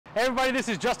Hey everybody, this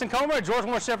is Justin Comer at George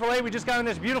Moore Chevrolet. We just got in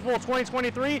this beautiful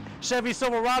 2023 Chevy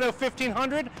Silverado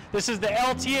 1500. This is the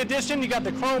LT edition. You got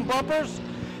the chrome bumpers,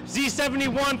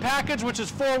 Z71 package, which is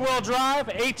four-wheel drive,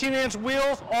 18-inch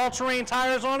wheels, all-terrain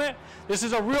tires on it. This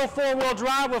is a real four-wheel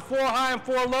drive with 4 high and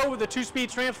 4 low with a 2-speed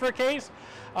transfer case.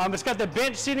 It's got the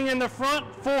bench seating in the front,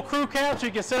 full crew cab, so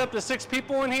you can set up to 6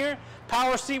 people in here.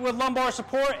 Power seat with lumbar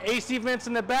support, AC vents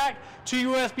in the back,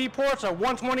 2 USB ports, a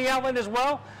 120 outlet as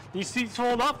well. These seats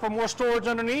fold up for more storage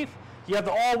underneath. You have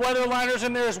the all-weather liners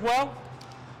in there as well.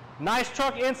 Nice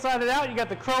truck inside and out. You got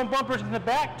the chrome bumpers in the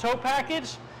back, tow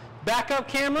package, backup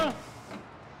camera,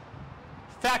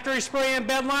 factory spray and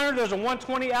bed liner. There's a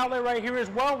 120 outlet right here as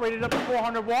well, rated up to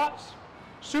 400 watts.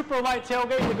 Super light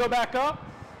tailgate to go back up.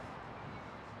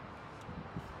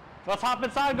 Let's hop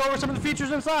inside and go over some of the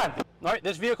features inside. All right,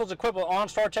 this vehicle is equipped with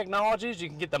OnStar technologies. You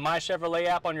can get the My Chevrolet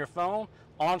app on your phone.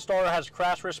 OnStar has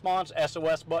crash response,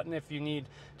 SOS button if you need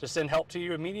to send help to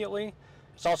you immediately.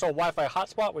 It's also a Wi-Fi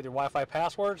hotspot with your Wi-Fi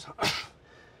passwords.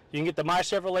 You can get the My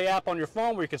Chevrolet app on your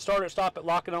phone where you can start it, stop it,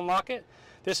 lock it, unlock it.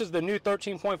 This is the new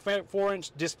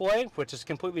 13.4-inch display, which is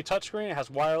completely touchscreen. It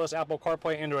has wireless Apple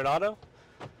CarPlay, Android Auto.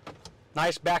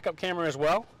 Nice backup camera as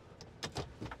well.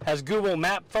 Has Google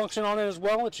Map function on it as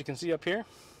well, which you can see up here.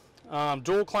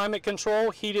 Dual climate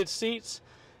control, heated seats.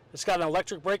 It's got an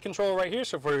electric brake control right here,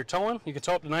 so for your towing, you can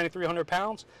tow up to 9,300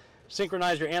 pounds.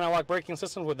 Synchronize your anti-lock braking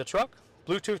system with the truck.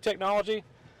 Bluetooth technology,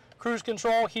 cruise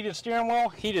control, heated steering wheel,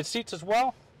 heated seats as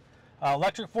well.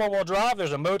 Electric four-wheel drive,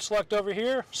 there's a mode select over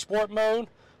here, sport mode,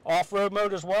 off-road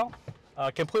mode as well.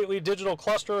 Completely digital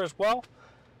cluster as well.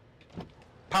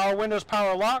 Power windows,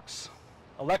 power locks,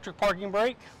 electric parking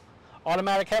brake,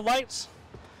 automatic headlights.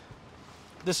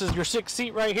 This is your 6th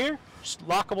seat right here,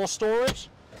 lockable storage,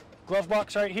 glove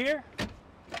box right here,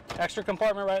 extra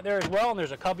compartment right there as well, and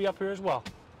there's a cubby up here as well.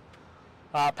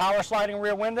 Power sliding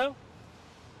rear window.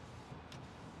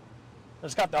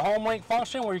 It's got the home link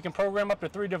function where you can program up to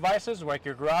 3 devices like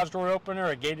your garage door opener,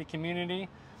 a gated community.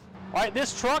 All right,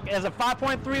 this truck has a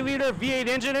 5.3-liter V8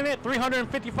 engine in it,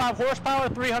 355 horsepower,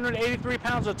 383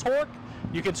 pounds of torque.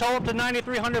 You can tow up to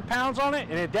 9,300 pounds on it,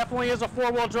 and it definitely is a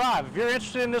 4-wheel drive. If you're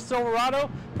interested in this Silverado,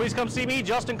 please come see me,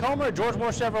 Justin Comer at George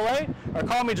Moore Chevrolet, or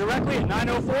call me directly at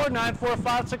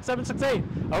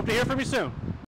 904-945-6768. I hope to hear from you soon.